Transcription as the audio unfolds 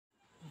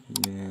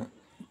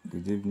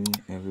Good evening,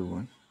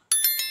 everyone.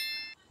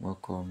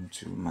 Welcome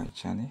to my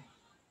channel,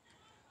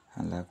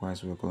 and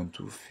likewise welcome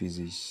to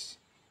Physics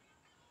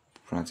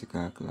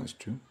Practical Class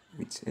 2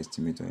 with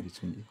Estimator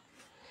Editunde.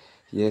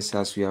 Yes,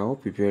 as we are all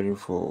preparing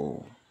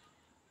for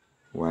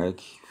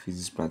Waec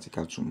Physics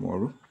Practical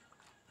tomorrow,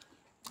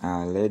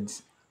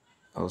 let's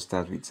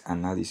start with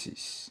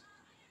analysis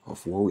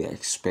of what we are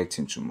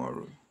expecting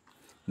tomorrow.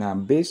 Now,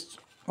 based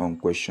on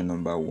question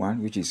number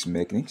 1, which is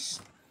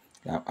mechanics,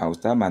 I'll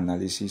start my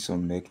analysis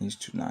on mechanics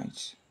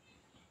tonight.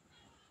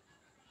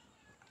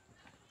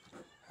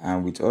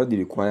 And with all the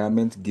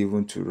requirements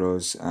given to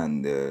us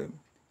and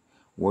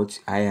what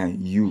I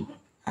and you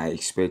are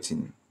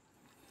expecting,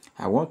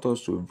 I want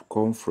us to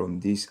come from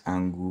this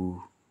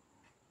angle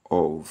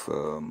of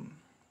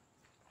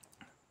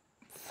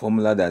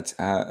formula that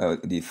are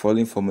the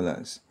following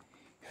formulas.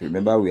 If you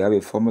remember, we have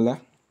a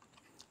formula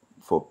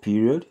for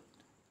period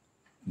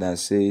that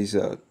says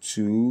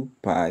 2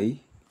 pi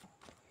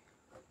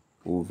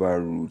over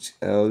root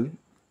L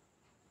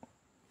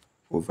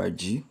over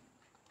G.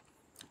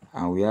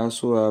 And we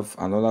also have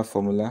another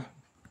formula.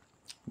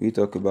 We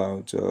talk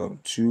about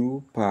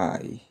 2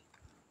 pi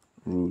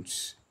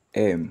root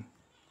M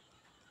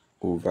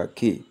over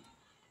K.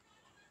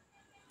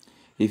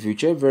 If you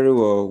check very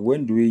well,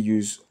 when do we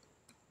use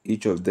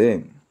each of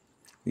them?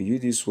 We use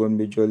this one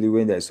majorly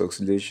when there is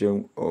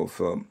oscillation of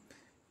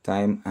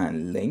time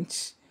and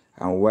length,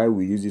 and why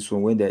we use this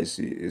one when there is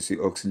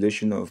a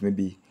oscillation of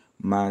maybe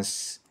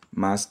mass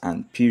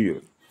and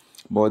period.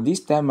 But this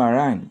time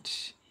around,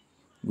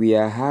 we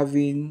are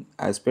having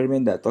an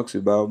experiment that talks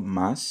about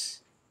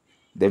mass,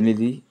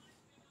 definitely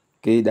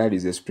K, that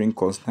is a spring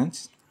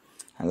constant,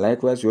 and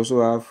likewise we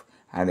also have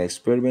an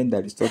experiment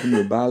that is talking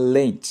about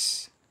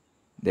length.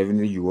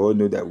 Definitely you all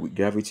know that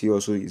gravity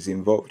also is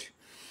involved.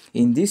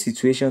 In this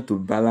situation, to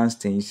balance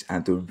things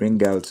and to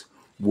bring out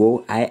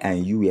what I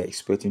and you are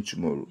expecting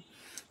tomorrow,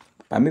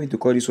 permit me to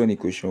call this one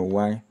equation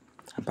 1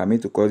 and permit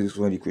me to call this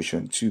one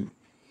equation 2.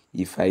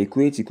 If I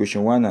equate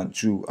equation 1 and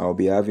 2, I'll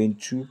be having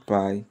 2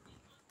 pi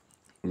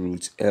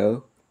root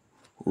L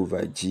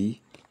over G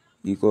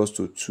equals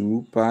to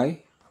 2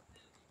 pi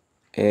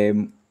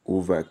M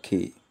over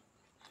K.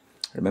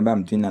 Remember,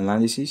 I'm doing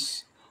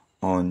analysis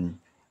on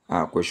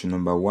question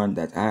number 1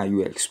 that I and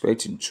you are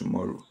expecting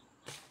tomorrow.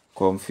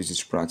 Come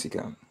Physics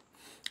Practical.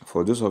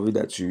 For those of you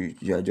that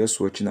you are just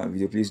watching our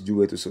video, please do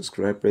well to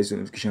subscribe, press the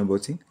notification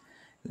button,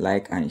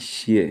 like and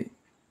share.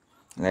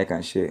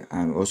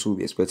 And also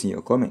be expecting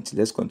your comments.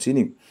 Let's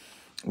continue.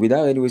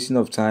 Without any wasting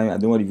of time, I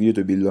don't want the video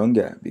to be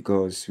longer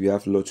because we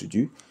have a lot to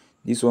do.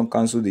 This one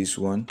cancel this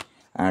one,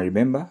 and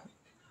remember,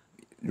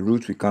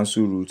 root we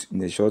cancel root. In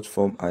the short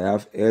form, I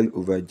have L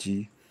over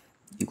G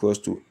equals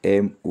to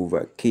M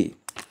over K.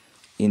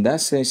 In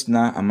that sense,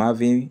 now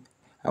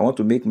I want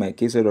to make my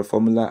case of the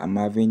formula. I'm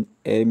having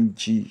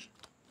mg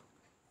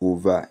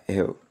over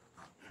L.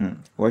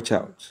 Watch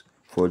out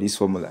for this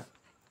formula.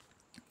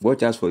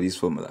 Watch out for this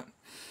formula.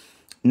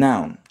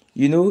 Now,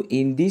 you know,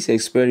 in this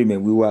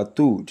experiment, we were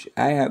told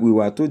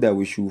that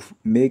we should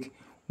make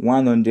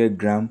 100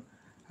 gram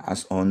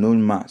as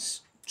unknown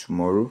mass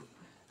tomorrow.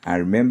 And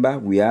remember,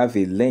 we have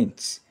a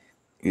length.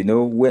 You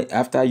know,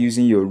 after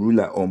using your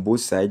ruler on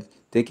both sides,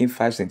 taking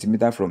 5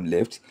 centimeters from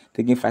left,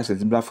 taking 5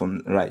 centimeters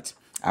from right,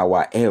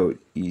 our L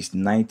is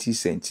 90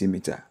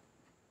 centimeters.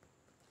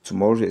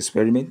 Tomorrow's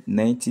experiment,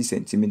 90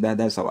 centimeters,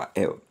 that's our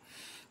L.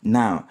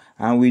 Now,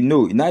 and we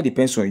know, it now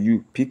depends on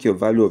you. Pick your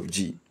value of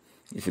G.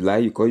 If you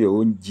like, you call your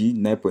own G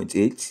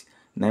 9.8,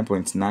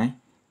 9.9,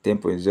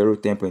 10.0,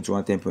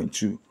 10.1,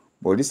 10.2.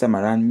 But this time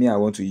around, I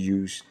want to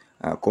use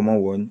a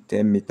common one,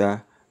 10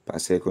 meters per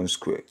second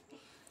squared.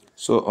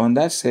 So on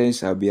that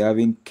sense, I'll be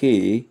having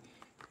K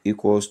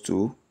equals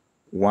to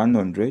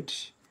 100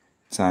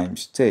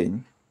 times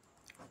 10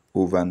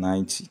 over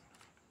 90.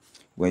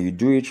 When you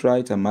do it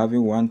right, I'm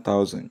having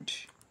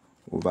 1000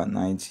 over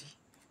 90,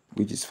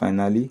 which is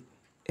finally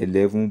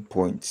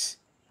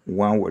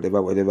 11.1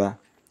 whatever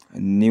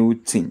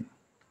Newton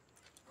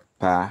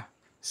per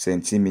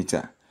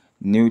centimeter.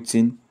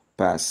 Newton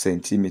per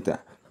centimeter.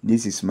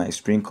 This is my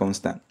spring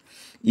constant.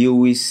 You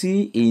will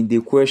see in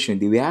the question,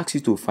 they will ask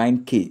you to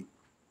find K.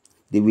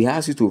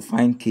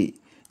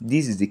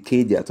 This is the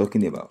K they are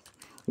talking about.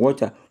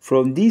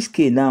 From this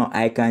K now,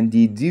 I can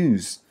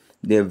deduce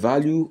the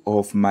value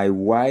of my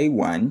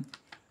Y1,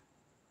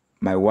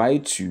 my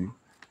Y2,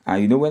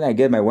 and you know, when I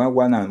get my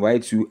Y1 and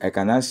Y2, I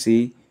can now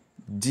say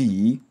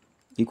D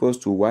equals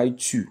to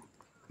Y2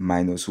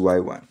 minus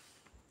Y1.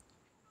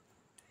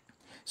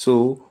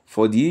 So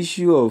for the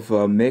issue of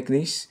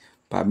mechanics,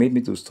 permit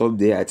me to stop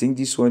there. I think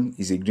this one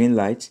is a green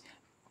light.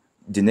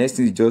 The next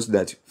thing is just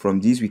that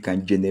from this we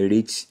can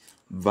generate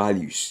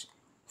values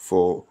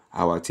for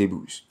our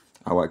tables.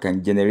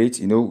 Can generate,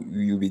 you know,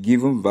 you'll be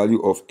given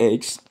value of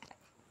X,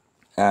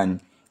 and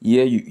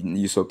here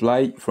you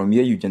supply, from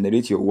here you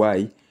generate your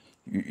Y.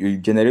 You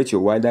generate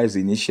your Y, that's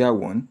the initial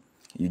one.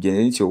 You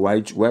generate your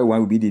Y1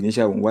 will be the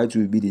initial one, Y2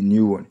 will be the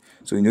new one.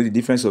 So you know the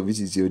difference of it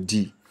is your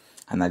D.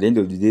 And at the end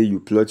of the day, you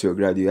plot your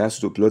graph. You have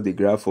to plot the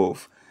graph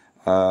of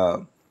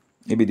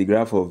maybe the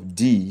graph of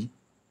D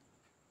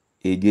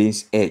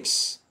against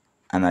X,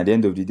 and at the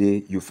end of the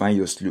day, you find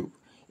your slope.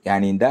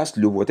 And in that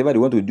slope, whatever they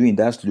want to do in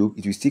that slope,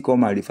 it will still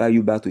come and refer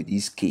you back to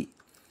this K.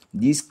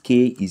 This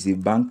K is a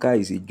banker,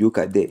 is a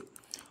joker there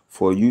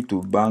for you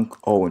to bank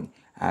on,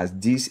 as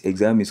this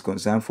exam is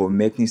concerned for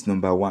mechanics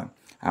number 1.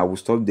 I will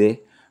stop there.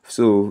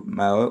 So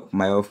my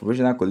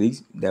professional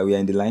colleagues that we are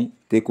in the line,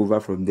 take over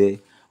from there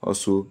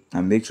also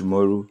and make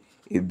tomorrow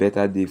a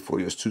better day for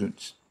your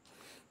students.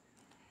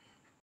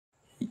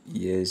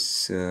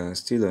 Yes,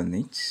 still on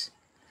it.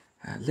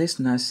 Let's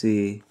now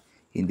say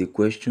in the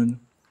question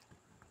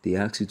they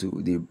ask you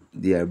to,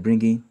 they are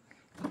bringing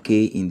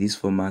K in this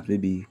format,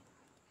 maybe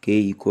K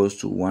equals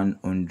to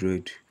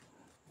 100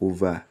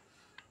 over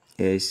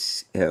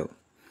SL,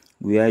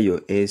 where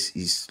your S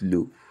is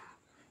slope.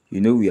 You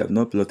know, we have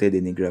not plotted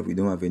any graph, we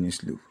don't have any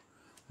slope,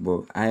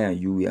 but I and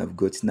you, we have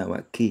gotten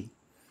our K.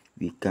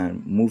 We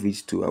can move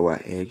it to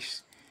our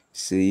X,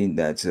 saying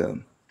that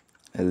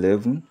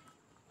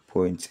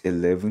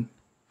 11.11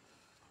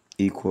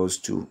 equals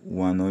to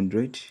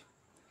 100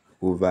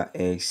 over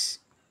X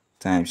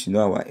times, you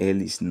know, our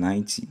L is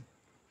 90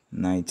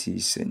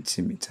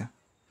 centimeter.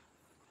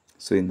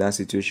 So in that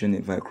situation,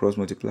 if I cross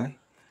multiply,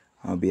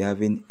 I'll be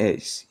having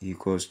S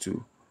equals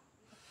to,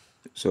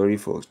 sorry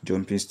for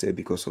jumping step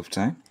because of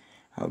time,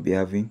 I'll be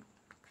having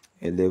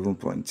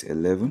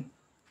 11.11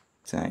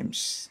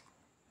 times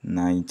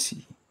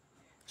 90.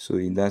 So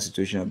in that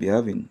situation, I'll be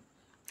having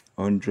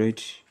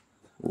 100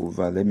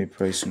 over, let me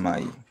press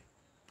my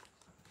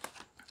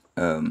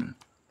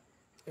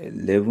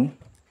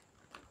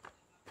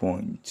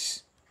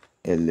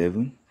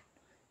 11.11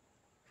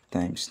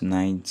 times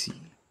 90.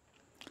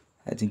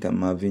 I think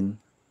I'm having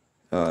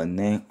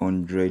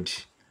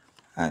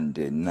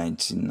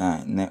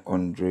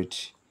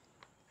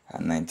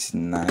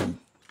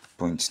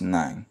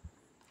 999.9.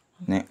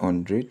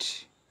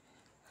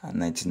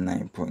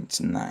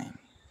 999.9.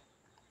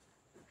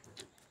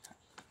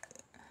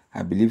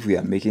 I believe we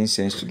are making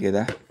sense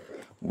together.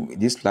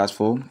 This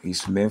platform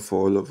is meant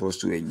for all of us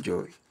to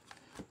enjoy,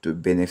 to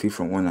benefit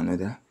from one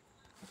another,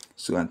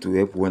 so and to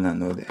help one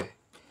another.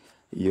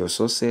 Your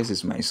success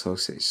is my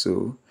success,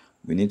 so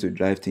we need to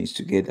drive things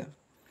together.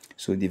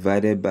 So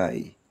divided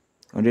by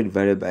 100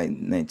 divided by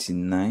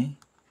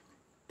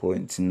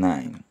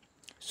 99.9.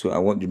 So I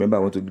want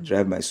to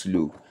drive my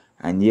slope,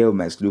 and here on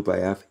my slope I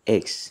have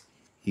X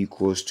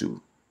equals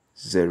to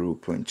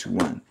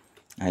 0.1.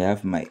 I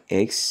have my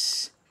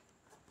X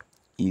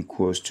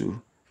equals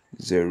to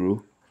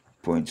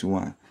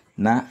 0.1.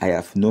 Now I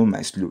have known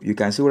my slope. You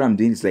can see what I'm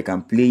doing is like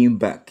I'm playing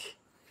back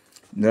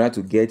in order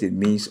to get a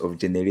means of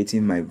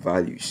generating my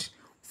values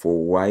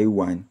for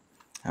y1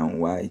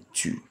 and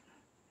y2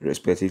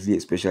 respectively,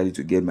 especially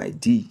to get my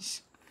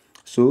d's.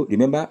 So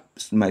remember,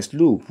 my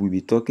slope will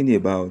be talking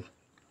about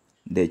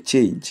the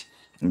change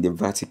in the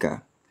vertical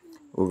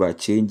over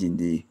change in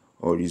the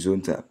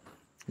horizontal.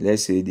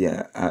 Let's say they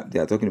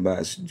are talking about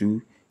as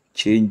do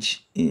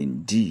change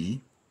in d.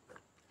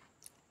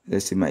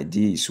 Let's say my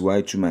d is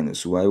y2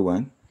 minus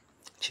y1,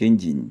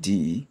 change in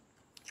d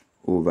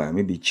over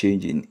maybe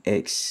change in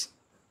x.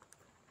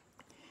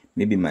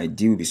 Maybe my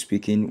d will be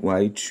speaking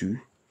y2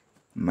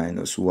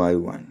 minus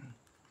y1.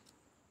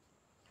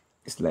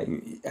 It's like,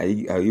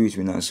 are you with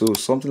me now? So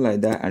something like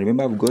that. And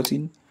remember, I've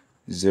gotten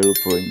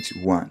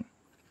 0.1.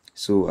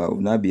 So I will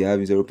now be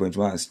having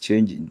 0.1 as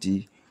change in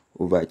d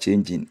over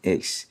change in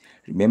x.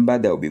 Remember,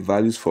 there will be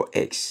values for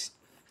x.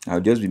 I'll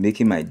just be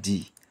making my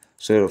d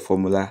sort of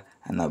formula,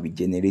 and I'll be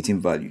generating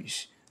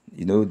values.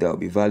 You know, there will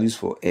be values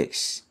for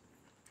x.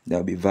 There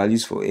will be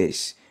values for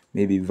s.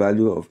 Maybe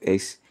value of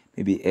x,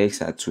 maybe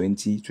x at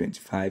 20,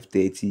 25,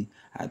 30,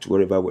 at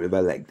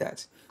whatever like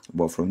that.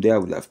 But from there, I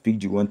would have picked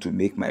the one to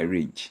make my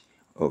range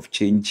of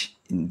change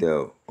in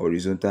the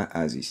horizontal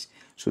axis.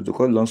 So to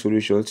cut long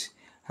story short,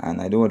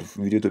 and I don't want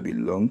the video to be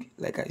long,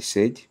 like I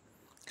said,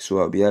 so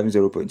I'll be having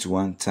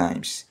 0.1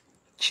 times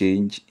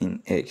change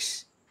in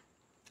x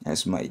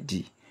as my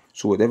d.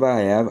 So whatever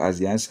I have as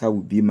the answer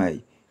will be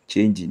my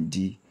change in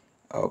d,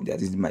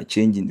 that is my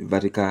change in the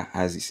vertical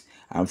axis,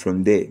 and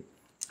from there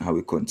I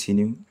will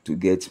continue to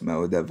get my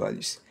other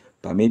values.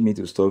 Permit me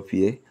to stop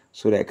here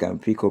so that I can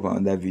pick up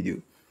another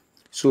video.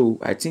 So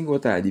I think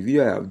the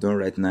video I have done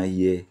right now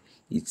here,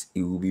 it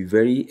will be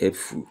very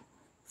helpful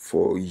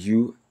for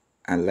you,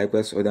 and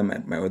likewise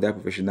my other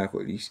professional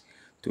colleagues,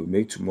 to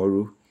make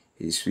tomorrow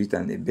a sweet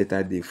and a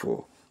better day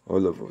for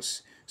all of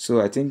us.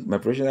 So I think my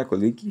professional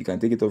colleague, you can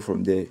take it up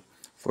from there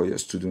for your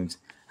students,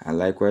 and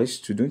likewise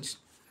students,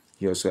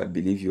 I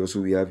believe you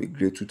also will have a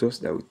great tutors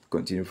that will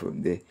continue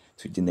from there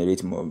to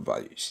generate more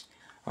values.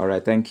 All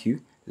right, thank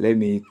you. Let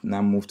me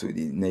now move to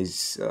the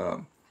next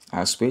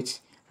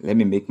aspect. Let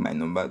me make my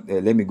number.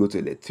 Let me go to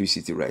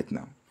electricity right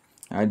now.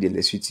 How the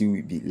electricity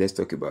will be. Let's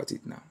talk about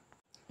it now.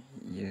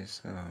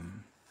 Yes.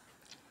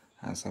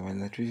 As our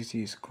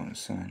electricity is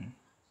concerned,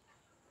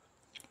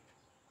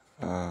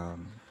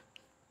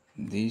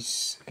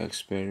 this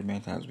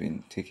experiment has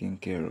been taken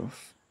care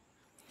of.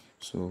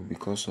 So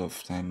because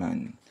of time,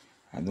 and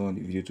I don't want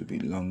the video to be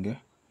longer,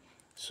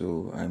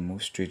 So I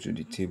move straight to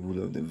the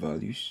table of the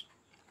values.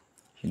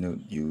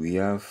 We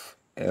have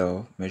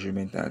L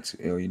measurement at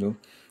L.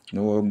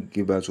 What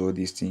give out all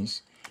these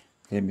things.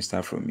 Let me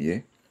start from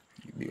here.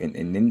 And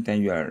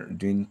anytime you are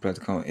doing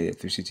practical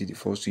electricity, the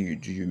first thing you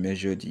do, you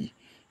measure the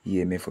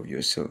EMF of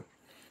your cell.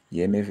 The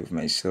EMF of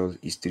my cell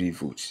is 3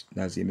 volts.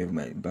 That's the EMF of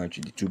my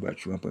battery, the two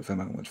battery, 1.5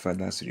 and 1.5,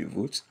 that's 3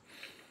 volts.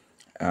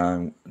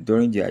 And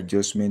during the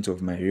adjustment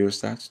of my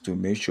rheostat to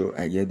make sure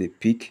I get the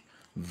peak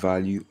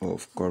value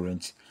of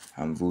current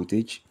and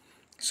voltage.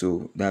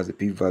 So that's the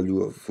peak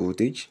value of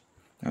voltage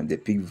and the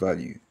peak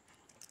value,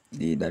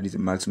 that is the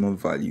maximum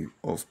value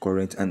of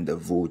current and the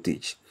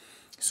voltage.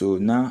 So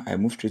now I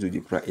move straight to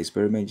the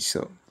experiment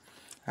itself.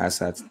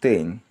 As at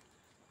 10,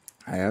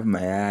 I have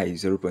my I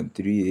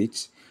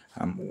 0.38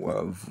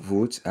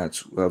 volts at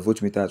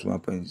voltmeter at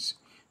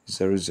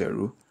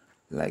 1.00,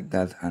 like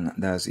that, and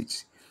that's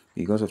it.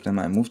 Because of time,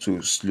 I move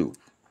to slope.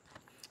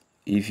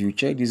 If you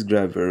check this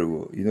graph very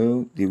well,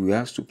 they will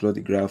ask to plot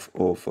the graph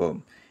of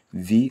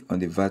V on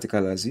the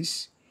vertical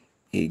axis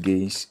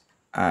against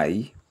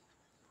I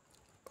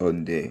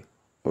on the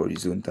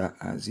horizontal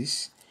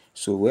axis.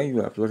 So when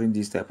you are plotting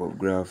this type of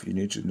graph, you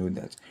need to know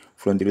that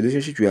from the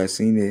relationship you are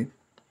seeing here,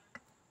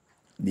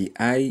 the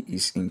I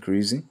is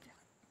increasing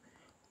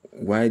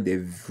while the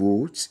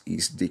volt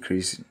is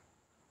decreasing.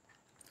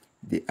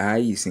 The I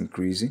is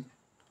increasing,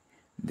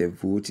 the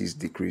volt is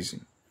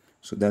decreasing.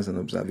 So that's an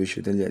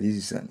observation.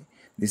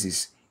 This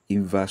is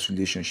inverse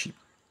relationship.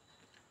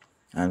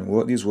 And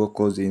what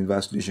caused the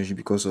inverse relationship?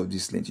 Because of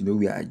this length.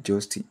 We are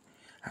adjusting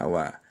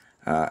our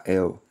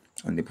L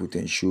on the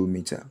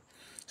potentiometer.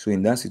 So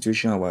in that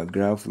situation, our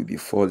graph will be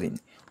falling.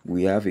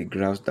 We have a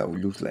graph that will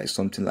look like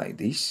something like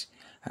this.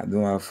 I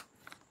don't have,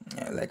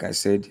 like I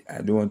said,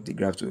 I don't want the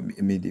graph to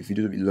be, the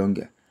video to be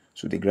longer.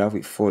 So the graph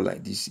will fall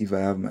like this. If I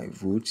have my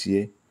volts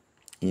here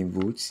in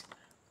volts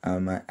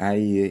and my I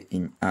here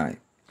in I.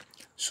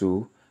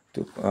 So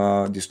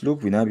the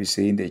slope will now be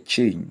saying the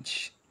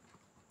change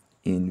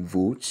in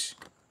volts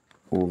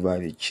over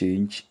the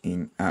change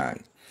in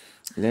I.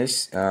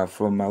 Let's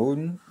from my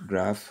own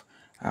graph,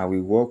 I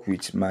will work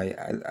with my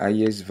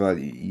highest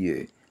value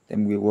here. Let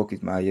me work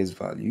with my highest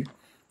value.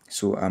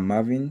 So I'm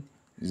having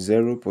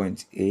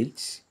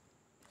 0.8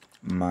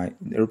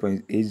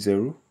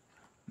 0.80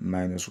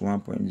 minus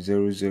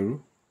 1.00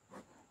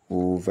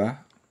 over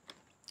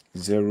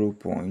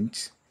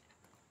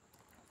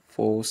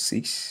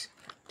 0.46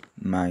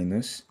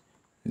 minus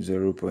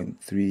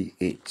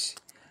 0.38,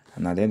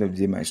 and at the end of the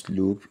day my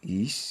slope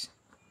is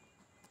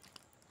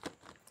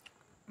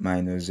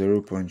minus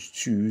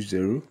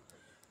 0.20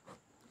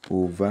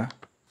 over,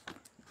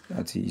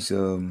 that is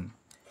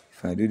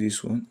if I do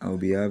this one, I'll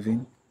be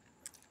having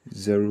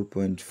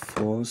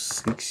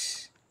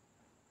 0.46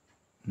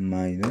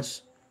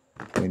 minus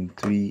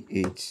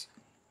 0.38.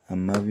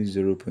 I'm having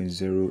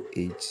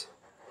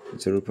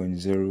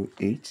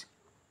 0.08.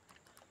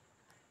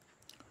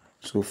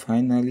 So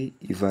finally,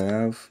 if I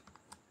have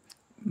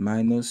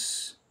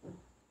minus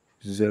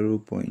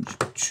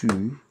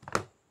 0.2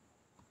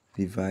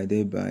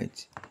 divided by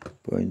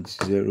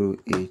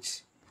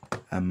 0.08,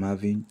 I'm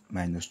having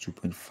minus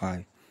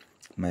 2.5.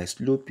 My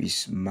slope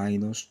is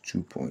minus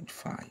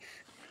 2.5.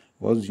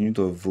 What's the unit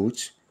of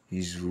volts?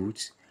 Is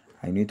volts,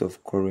 and unit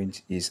of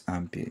current is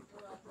ampere.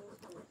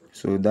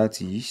 So that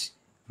is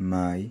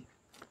my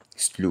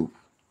slope.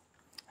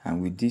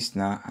 And with this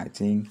now, I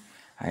think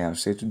I have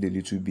settled a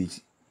little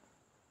bit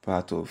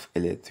part of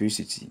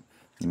electricity.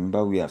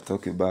 Remember, we have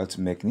talked about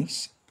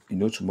mechanics.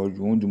 Tomorrow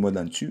you won't do more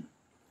than 2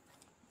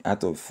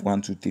 out of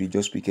 1, 2, 3.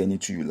 Just pick any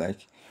 2 you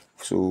like.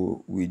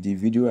 So with the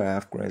video I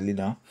have currently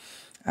now,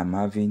 I'm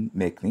having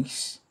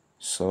mechanics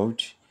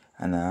solved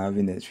and I'm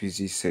having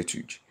electricity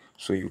settled.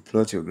 So you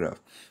plot your graph.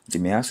 They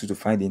may ask you to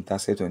find the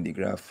intercept on the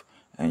graph,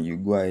 and you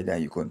go ahead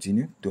and you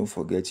continue. Don't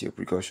forget your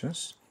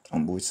precautions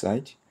on both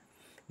sides.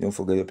 Don't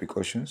forget your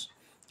precautions.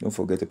 Don't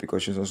forget the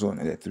precautions also on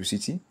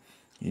electricity.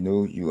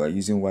 You are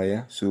using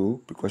wire,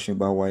 so precaution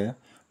about wire,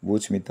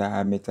 voltmeter,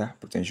 ammeter,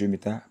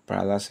 potentiometer,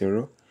 parallax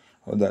error.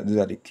 Those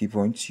are the key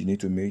points you need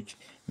to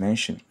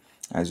mention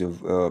as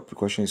your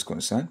precaution is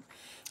concerned.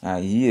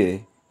 And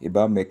here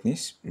about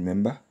mechanics,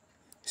 remember,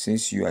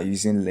 since you are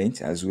using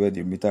length as well,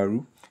 the meter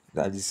rule,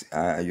 that is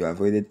you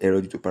avoided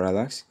error due to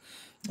parallax.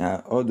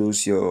 All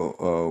those your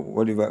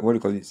what do you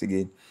call it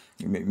again?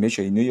 Make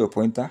sure you know your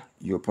pointer.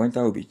 Your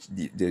pointer will be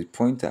the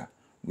pointer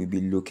will be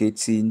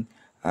locating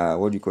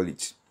what do you call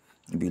it?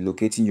 Will be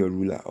locating your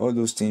ruler. All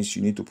those things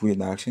you need to put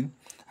in action.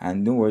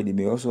 And don't worry, they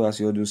may also ask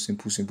you all those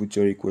simple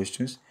theory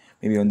questions.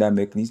 Maybe on that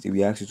mechanism, they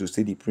will ask you to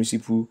state the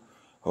principle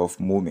of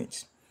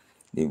moment.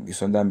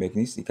 It's on that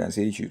mechanism. They can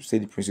say you should state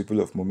the principle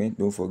of moment.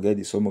 Don't forget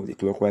the sum of the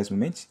clockwise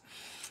moment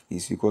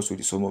is equal to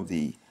the sum of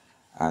the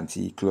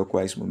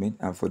anti-clockwise moment.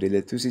 And for the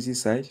electricity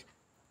side,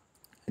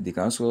 they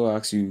can also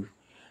ask you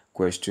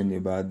question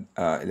about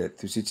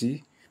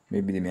electricity.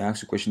 Maybe they may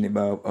ask you question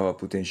about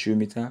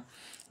potentiometer,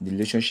 the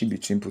relationship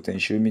between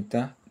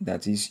potentiometer,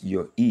 that is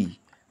your E,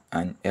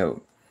 and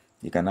L.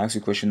 They can ask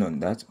you question on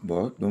that,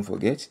 but don't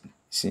forget,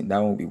 since that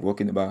one will be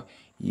working about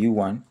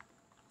E1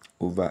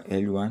 over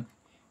L1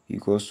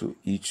 equals to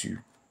E2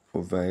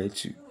 over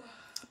L2.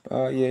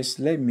 Yes,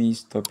 let me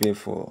stop here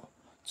for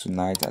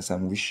tonight as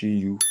I'm wishing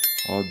you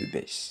all the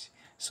best.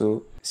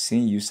 So,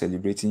 seeing you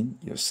celebrating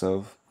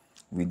yourself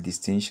with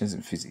distinctions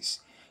in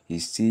physics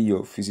is still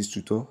your physics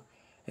tutor,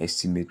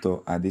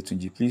 estimator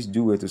Adetunji. Please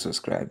do well to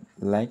subscribe,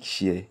 like,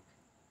 share,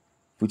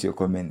 put your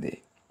comment there.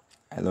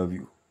 I love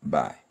you.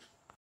 Bye.